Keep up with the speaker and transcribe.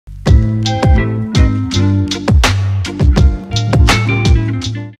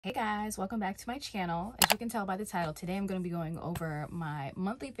guys, welcome back to my channel. As you can tell by the title, today I'm going to be going over my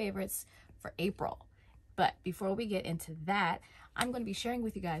monthly favorites for April. But before we get into that, I'm going to be sharing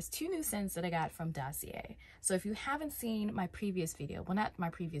with you guys 2 new scents that I got from Dossier. So if you haven't seen my previous video, well, not my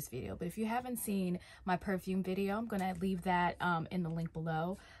previous video, but if you haven't seen my perfume video, I'm going to leave that in the link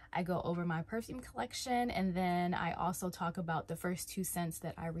below. I go over my perfume collection, and then I also talk about the first 2 scents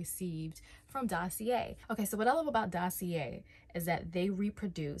that I received from Dossier. Okay, so what I love about Dossier is that they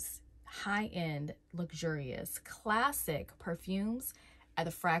reproduce high-end, luxurious, classic perfumes at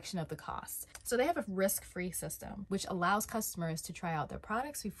a fraction of the cost. So they have a risk-free system, which allows customers to try out their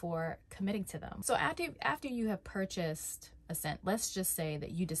products before committing to them. So after you have purchased a scent, let's just say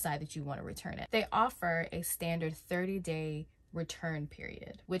that you decide that you want to return it. They offer a standard 30-day return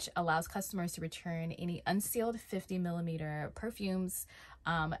period, which allows customers to return any unsealed 50mm perfumes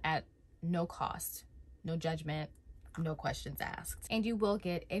at no cost, no judgment, no questions asked, and you will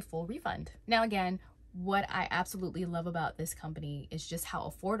get a full refund. Now again, what I absolutely love about this company is just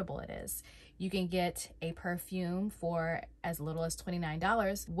how affordable it is. You can get a perfume for as little as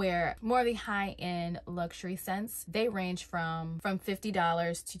 $29, where more of the high-end luxury scents, they range from $50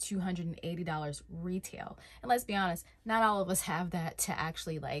 to $280 retail. And let's be honest, not all of us have that to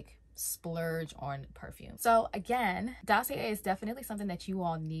actually like splurge on perfume. So again, Dossier is definitely something that you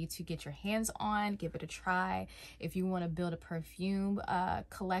all need to get your hands on, give it a try. If you want to build a perfume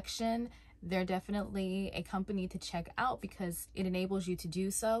collection, they're definitely a company to check out because it enables you to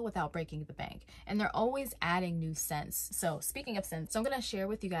do so without breaking the bank. And they're always adding new scents. So speaking of scents, so I'm going to share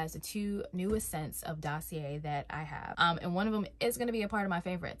with you guys the 2 newest scents of Dossier that I have. And one of them is going to be a part of my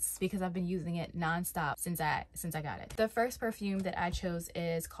favorites because I've been using it nonstop since I got it. The first perfume that I chose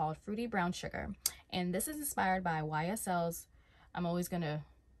is called Fruity Brown Sugar. And this is inspired by YSL's, I'm always going to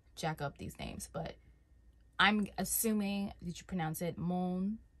jack up these names, but I'm assuming, did you pronounce it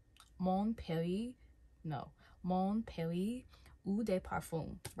Montpellier Eau de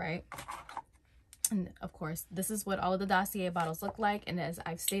Parfum, right? And of course, this is what all of the Dossier bottles look like. And as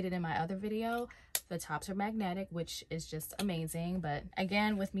I've stated in my other video, the tops are magnetic, which is just amazing. But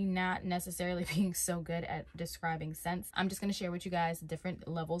again, with me not necessarily being so good at describing scents, I'm just going to share with you guys different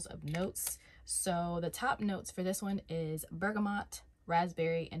levels of notes. So the top notes for this one is bergamot,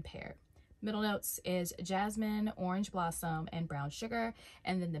 raspberry, and pear. Middle notes is jasmine, orange blossom, and brown sugar.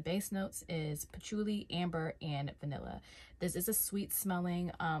 And then the base notes is patchouli, amber, and vanilla. This is a sweet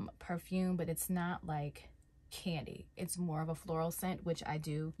smelling perfume, but it's not like candy. It's more of a floral scent, which I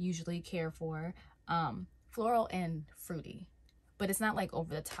do usually care for. Floral and fruity, but it's not like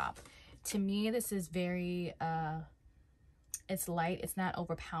over the top. To me, this is very, it's light, it's not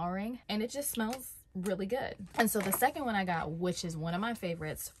overpowering, and it just smells really good. And so the second one I got, which is one of my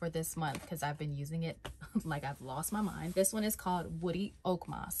favorites for this month because I've been using it like I've lost my mind. This one is called Woody Oak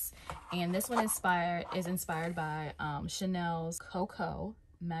Moss, and this one is inspired by Chanel's Coco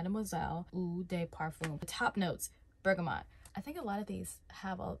Mademoiselle Eau de Parfum. The top notes, bergamot. I think a lot of these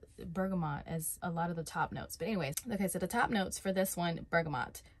have a bergamot as a lot of the top notes, but anyways, okay, so the top notes for this one,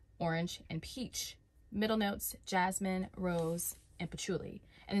 bergamot, orange, and peach. Middle notes, jasmine, rose, and patchouli.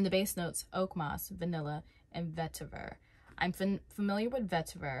 And then the base notes, oak moss, vanilla, and vetiver. I'm familiar with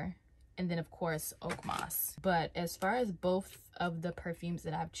vetiver, and then of course oak moss. But as far as both of the perfumes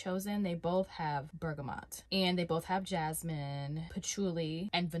that I've chosen, they both have bergamot, and they both have jasmine, patchouli,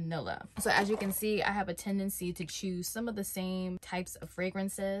 and vanilla. So as you can see, I have a tendency to choose some of the same types of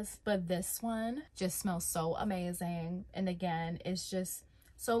fragrances, but this one just smells so amazing. And again, it's just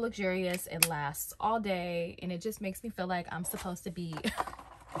so luxurious. It lasts all day, and it just makes me feel like I'm supposed to be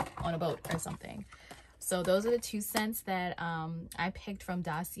on a boat or something. So those are the 2 scents that I picked from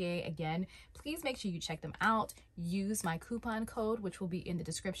Dossier. Again, please make sure you check them out. Use my coupon code, which will be in the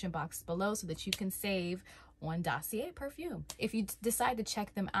description box below, so that you can save on Dossier perfume. If you decide to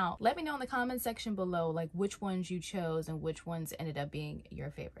check them out, let me know in the comment section below like which ones you chose and which ones ended up being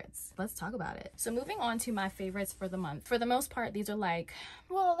your favorites. Let's talk about it. So moving on to my favorites for the month. For the most part, these are like,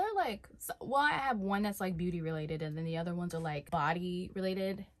 well, they're like, well, I have one that's like beauty related, and then the other ones are like body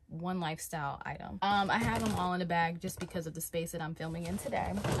related, one lifestyle item. I have them all in a bag just because of the space that I'm filming in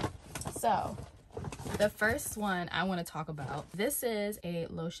today. So the first one I want to talk about, this is a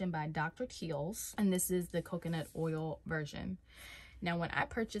lotion by Dr. Teal's, and this is the coconut oil version. Now, when I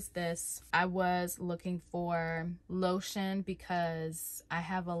purchased this, I was looking for lotion because I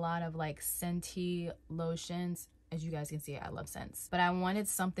have a lot of like scenty lotions as you guys can see, I love scents, but I wanted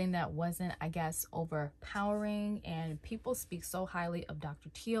something that wasn't, I guess, overpowering. And people speak so highly of Dr.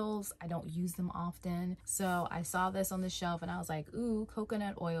 Teal's. I don't use them often, so I saw this on the shelf and I was like, ooh,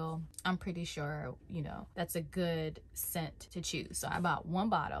 coconut oil, I'm pretty sure, you know, that's a good scent to choose. So I bought one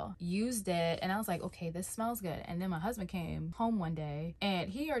bottle, used it, and I was like, okay, this smells good. And then my husband came home one day and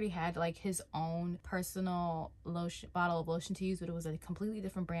he already had like his own personal lotion, bottle of lotion to use, but it was a completely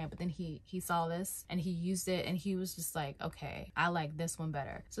different brand. But then he saw this and he used it and he was just like, okay, I like this one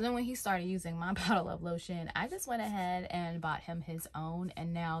better. So then when he started using my bottle of lotion, I just went ahead and bought him his own,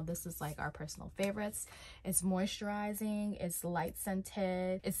 and now this is like our personal favorites. It's moisturizing, it's light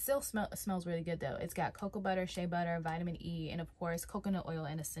scented, it still smells really good though. It's got cocoa butter, shea butter, vitamin E, and of course coconut oil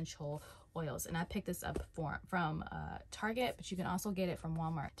and essential oils. And I picked this up from Target, but you can also get it from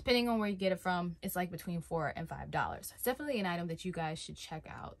Walmart. Depending on where you get it from, it's like between $4 and $5. It's definitely an item that you guys should check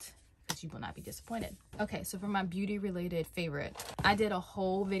out, you will not be disappointed. Okay, so for my beauty related favorite, I did a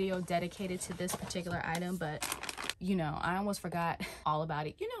whole video dedicated to this particular item, but you know, I almost forgot all about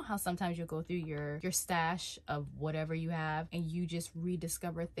it. You know how sometimes you'll go through your stash of whatever you have and you just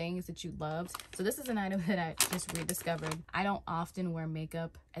rediscover things that you loved. So this is an item that I just rediscovered. I don't often wear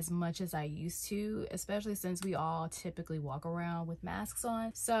makeup as much as I used to, especially since we all typically walk around with masks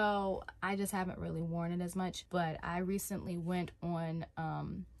on. So I just haven't really worn it as much, but I recently went on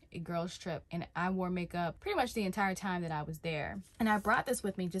a girls trip and I wore makeup pretty much the entire time that I was there. And I brought this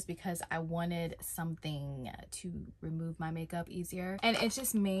with me just because I wanted something to remove my makeup easier. And it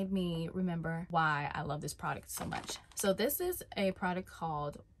just made me remember why I love this product so much. So this is a product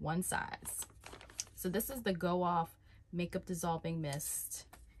called One Size. So this is the Go Off Makeup Dissolving Mist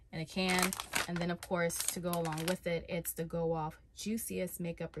in a can. And then of course, to go along with it, it's the Go Off Juiciest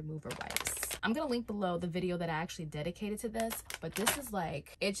Makeup Remover Wipes. I'm gonna link below the video that I actually dedicated to this, but this is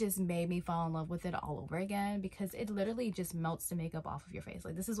like, it just made me fall in love with it all over again because it literally just melts the makeup off of your face.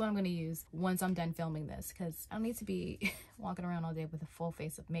 Like, this is what I'm gonna use once I'm done filming this because I don't need to be walking around all day with a full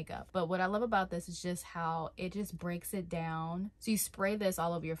face of makeup. But what I love about this is just how it just breaks it down. So you spray this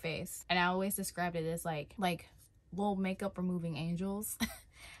all over your face, and I always described it as like little makeup removing angels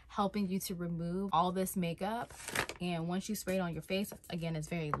helping you to remove all this makeup. And once you spray it on your face, again, it's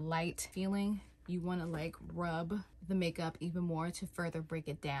very light feeling. You want to like rub the makeup even more to further break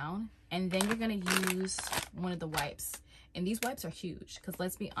it down. And then you're going to use one of the wipes. And these wipes are huge because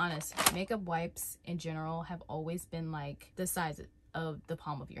let's be honest, makeup wipes in general have always been like the size of the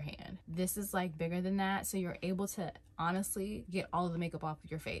palm of your hand. This is like bigger than that, so you're able to honestly get all of the makeup off of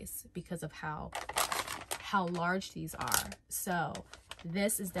your face because of how large these are. So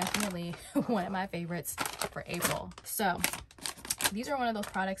this is definitely one of my favorites for April. So these are one of those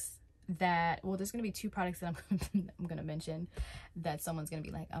products that, well, there's gonna be two products that I'm gonna mention that someone's gonna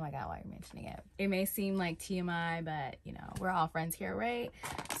be like, oh my god, why are you mentioning it? It may seem like TMI, but you know, we're all friends here, right?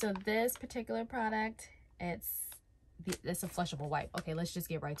 So this particular product, it's a flushable wipe. Okay, let's just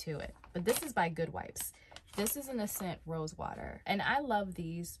get right to it. But this is by Good Wipes. This is in the scent Rose Water, and I love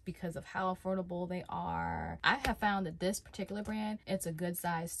these because of how affordable they are. I have found that this particular brand, it's a good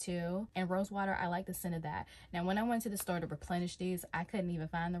size too, and Rose Water, I like the scent of that. Now when I went to the store to replenish these, I couldn't even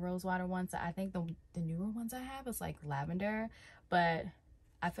find the Rose Water ones. I think the newer ones I have is like lavender, but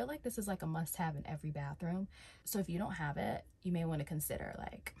I feel like this is like a must-have in every bathroom. So if you don't have it, you may want to consider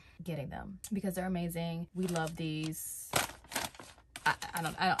like getting them because they're amazing. We love these.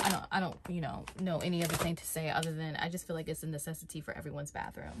 I don't you know any other thing to say other than I just feel like it's a necessity for everyone's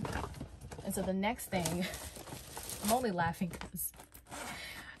bathroom. And so the next thing, I'm only laughing because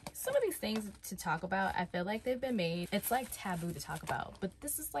some of these things to talk about, I feel like they've been made, it's like taboo to talk about, but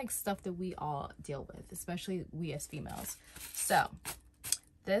this is like stuff that we all deal with, especially we as females. So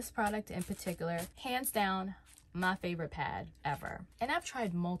this product in particular, hands down, my favorite pad ever. And I've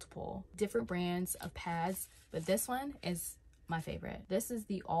tried multiple different brands of pads, but this one is my favorite. This is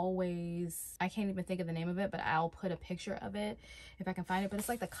the Always, I can't even think of the name of it, but I'll put a picture of it if I can find it, but it's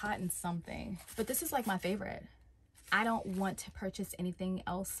like the cotton something. But this is like my favorite. I don't want to purchase anything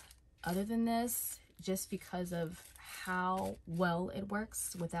else other than this just because of how well it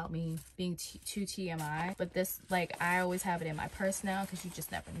works without me being too TMI. But this, like, I always have it in my purse now because you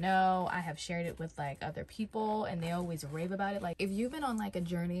just never know. I have shared it with like other people and they always rave about it. Like, if you've been on like a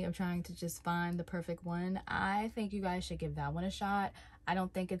journey of trying to just find the perfect one, I think you guys should give that one a shot. I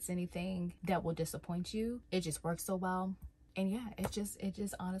don't think it's anything that will disappoint you. It just works so well. And yeah, it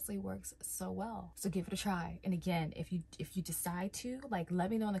just honestly works so well. So give it a try. And again, if you decide to, like, let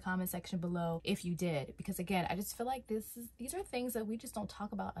me know in the comment section below if you did, because again, I just feel like these are things that we just don't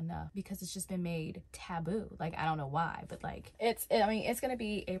talk about enough because it's just been made taboo. Like, I don't know why, but like I mean, it's gonna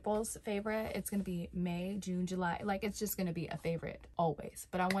be April's favorite, it's gonna be May, June, July, like it's just gonna be a favorite always.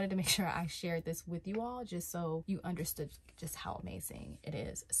 But I wanted to make sure I shared this with you all just so you understood just how amazing it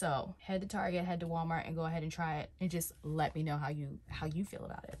is. So head to Target, head to Walmart, and go ahead and try it, and just let me know how you feel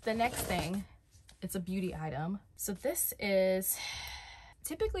about it. The next thing, it's a beauty item. So this is,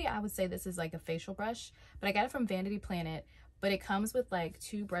 typically I would say this is like a facial brush, but I got it from Vanity Planet, but it comes with like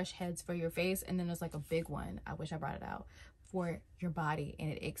 2 brush heads for your face, and then there's like a big one, I wish I brought it out, for your body,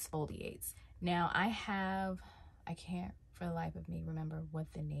 and it exfoliates. Now I can't for the life of me remember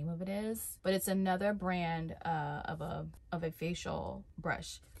what the name of it is, but it's another brand of a facial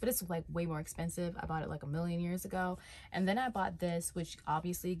brush, but it's like way more expensive. I bought it like a million years ago, and then I bought this, which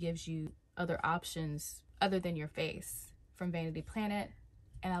obviously gives you other options other than your face, from Vanity Planet,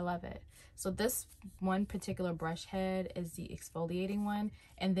 and I love it. So this one particular brush head is the exfoliating one,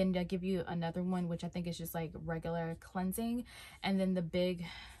 and then they'll give you another one which I think is just like regular cleansing, and then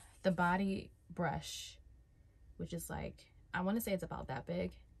the body brush, which is like, I want to say it's about that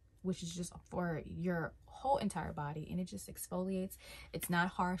big, which is just for your whole entire body, and it just exfoliates. It's not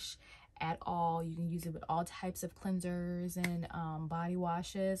harsh at all. You can use it with all types of cleansers and body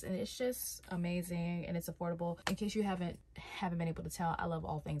washes, and it's just amazing, and it's affordable. In case you haven't been able to tell, I love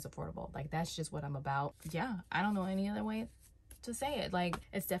all things affordable. Like, that's just what I'm about. Yeah, I don't know any other way to say it. Like,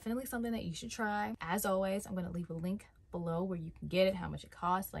 it's definitely something that you should try. As always, I'm going to leave a link below where you can get it, how much it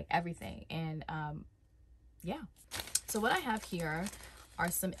costs, like everything. And yeah, so what I have here are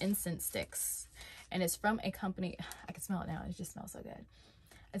some incense sticks, and it's from a company, I can smell it now, it just smells so good.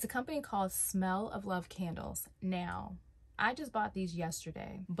 It's a company called Smell of Love Candles. Now, I just bought these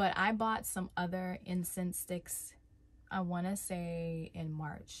yesterday, but I bought some other incense sticks, I want to say in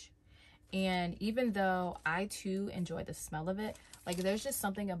March. And even though I too enjoy the smell of it, like, there's just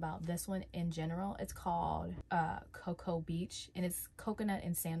something about this one in general. It's called Cocoa Beach, and it's coconut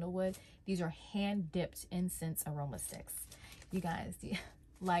and sandalwood. These are hand dipped incense aroma sticks. You guys,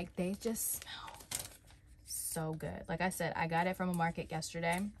 like, they just smell so good. Like I said, I got it from a market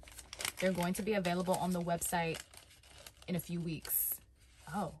yesterday. They're going to be available on the website in a few weeks.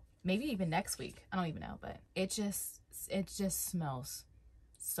 Oh, maybe even next week. I don't even know, but it just smells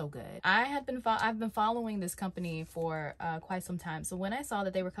so good. I've been following this company for quite some time, so when I saw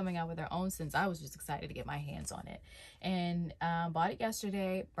that they were coming out with their own scents, I was just excited to get my hands on it, and bought it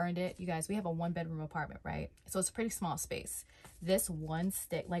yesterday, burned it. You guys, we have a 1-bedroom apartment, right? So it's a pretty small space. This one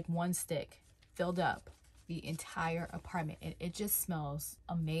stick filled up the entire apartment, and it just smells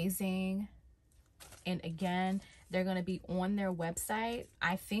amazing. And again, they're going to be on their website,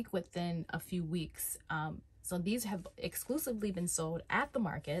 I think, within a few weeks. So these have exclusively been sold at the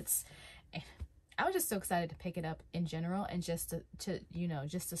markets. And I was just so excited to pick it up in general, and just to you know,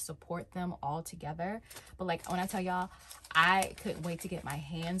 just to support them all together. But like, when I tell y'all, I couldn't wait to get my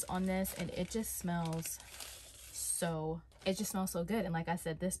hands on this, and it just smells so good. And like I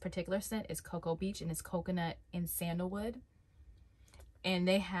said, this particular scent is Cocoa Beach, and it's coconut and sandalwood. And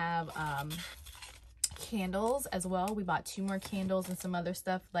they have candles as well. We bought 2 more candles and some other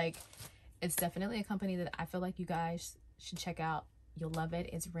stuff. Like, it's definitely a company that I feel like you guys should check out. You'll love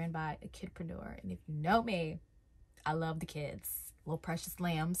it. It's ran by a kidpreneur, and if you know me, I love the kids, little precious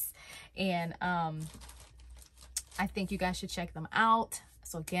lambs. And I think you guys should check them out.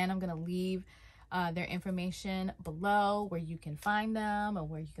 So again, I'm gonna leave their information below, where you can find them and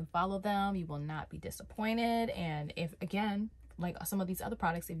where you can follow them. You will not be disappointed. And if, again, like some of these other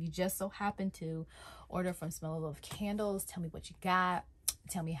products, if you just so happen to order from Smell of Love Candles, tell me what you got.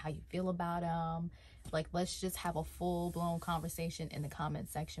 Tell me how you feel about them. Like, let's just have a full-blown conversation in the comment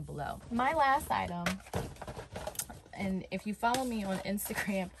section below. My last item, and if you follow me on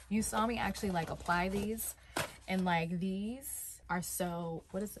Instagram, you saw me actually like apply these, and like, these are so,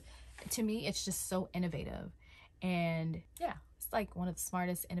 what is it? To me, it's just so innovative. And yeah, it's like one of the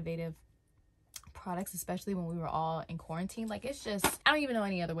smartest innovative products, especially when we were all in quarantine. Like, it's just, I don't even know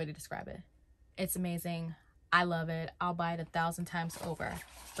any other way to describe it. It's amazing. I love it. I'll buy it 1,000 times over.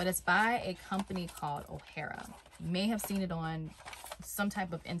 But it's by a company called O'Hara. You may have seen it on some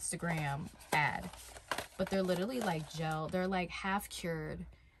type of Instagram ad, but they're literally like gel. They're like half cured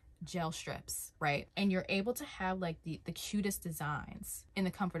gel strips, right? And you're able to have like the cutest designs in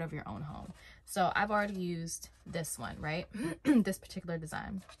the comfort of your own home. So I've already used this one, right? This particular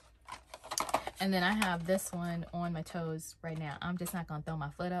design. And then I have this one on my toes right now. I'm just not gonna throw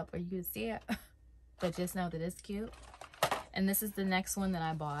my foot up for you to see it. But just know that it's cute. And this is the next one that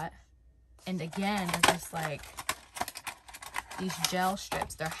I bought. And again, they're just like these gel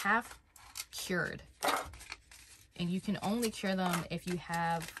strips. They're half cured. And you can only cure them if you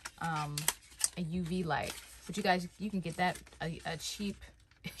have a UV light. But you guys, you can get that, a cheap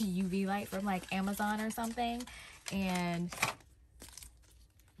UV light from like Amazon or something. And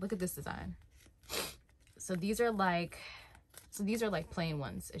look at this design. So these are like plain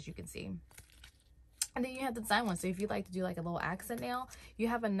ones, as you can see. And then you have the design ones. So if you like to do like a little accent nail, you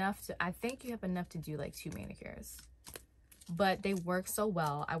have enough to, I think you have enough to do like 2 manicures. But they work so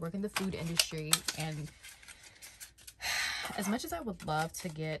well. I work in the food industry, and as much as I would love to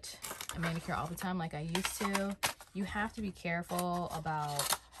get a manicure all the time like I used to, you have to be careful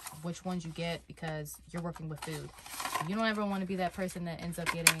about which ones you get because you're working with food. You don't ever want to be that person that ends up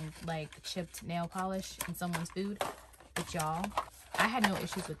getting like chipped nail polish in someone's food. But y'all, I had no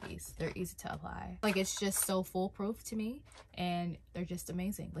issues with these. They're easy to apply. Like, it's just so foolproof to me, and they're just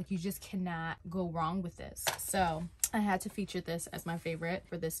amazing. Like, you just cannot go wrong with this. So I had to feature this as my favorite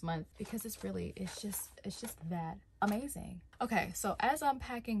for this month because it's just that amazing. Okay, so as I'm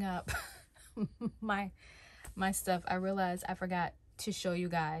packing up my stuff, I realized I forgot to show you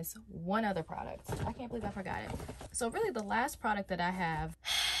guys one other product. I can't believe I forgot it. So really the last product that I have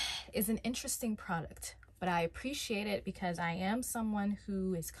is an interesting product, but I appreciate it because I am someone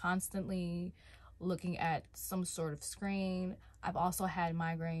who is constantly looking at some sort of screen. I've also had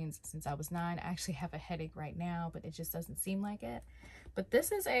migraines since I was 9. I actually have a headache right now, but it just doesn't seem like it. But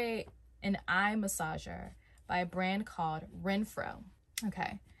this is an eye massager by a brand called Renfro.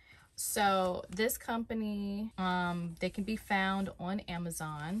 Okay, so this company, they can be found on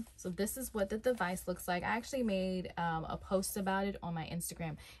Amazon. So this is what the device looks like. I actually made a post about it on my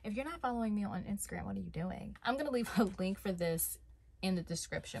Instagram. If you're not following me on Instagram, what are you doing? I'm gonna leave a link for this in the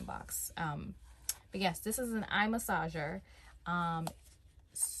description box. But yes, this is an eye massager.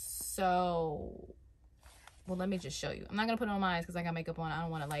 Well, let me just show you. I'm not gonna put it on my eyes because I got makeup on. I don't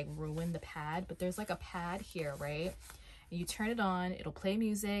want to like ruin the pad, but there's like a pad here, right? And you turn it on, it'll play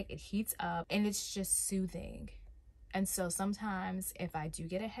music, it heats up, and it's just soothing. And so sometimes if I do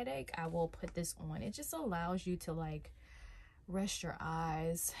get a headache, I will put this on. It just allows you to like rest your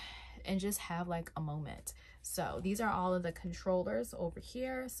eyes and just have like a moment. So these are all of the controllers over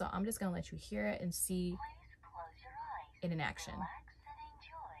here. So I'm just gonna let you hear it and see it in action.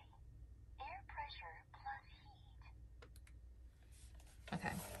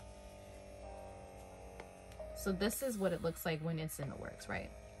 Okay. So this is what it looks like when it's in the works,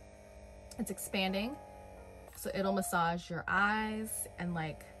 right? It's expanding. So it'll massage your eyes and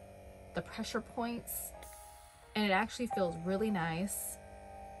like the pressure points. And it actually feels really nice.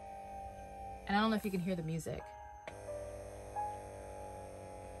 And I don't know if you can hear the music.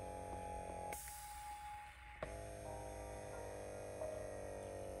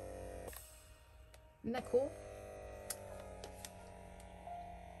 Isn't that cool?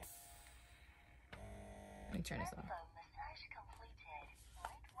 Let me turn this off.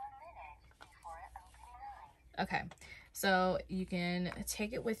 Okay, so you can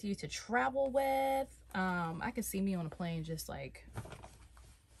take it with you to travel with. I can see me on a plane just like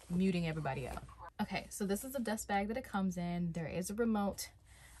muting everybody out. Okay, so this is a dust bag that it comes in. There is a remote.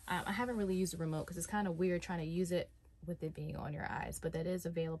 I haven't really used a remote because it's kind of weird trying to use it with it being on your eyes, but that is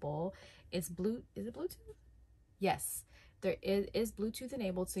available. It's is it Bluetooth? Yes. There is Bluetooth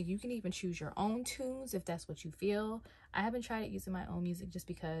enabled, so you can even choose your own tunes if that's what you feel. I haven't tried it using my own music just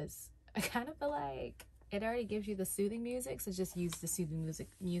because I kind of feel like it already gives you the soothing music, so just use the soothing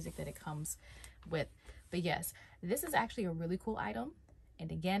music that it comes with. But yes, this is actually a really cool item.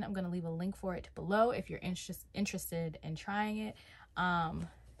 And again, I'm going to leave a link for it below if you're interested in trying it.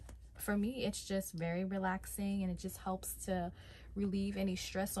 For me, it's just very relaxing, and it just helps to relieve any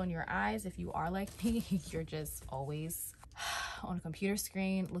stress on your eyes. If you are like me, you're just always on a computer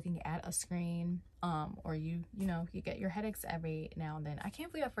screen looking at a screen, or you get your headaches every now and then. I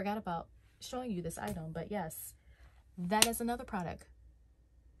can't believe I forgot about showing you this item, but yes, that is another product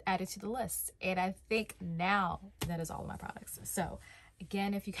added to the list. And I think now that is all of my products. So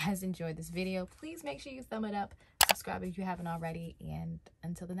again, if you guys enjoyed this video, please make sure you thumb it up, subscribe if you haven't already, and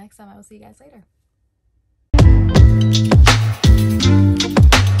until the next time, I will see you guys later.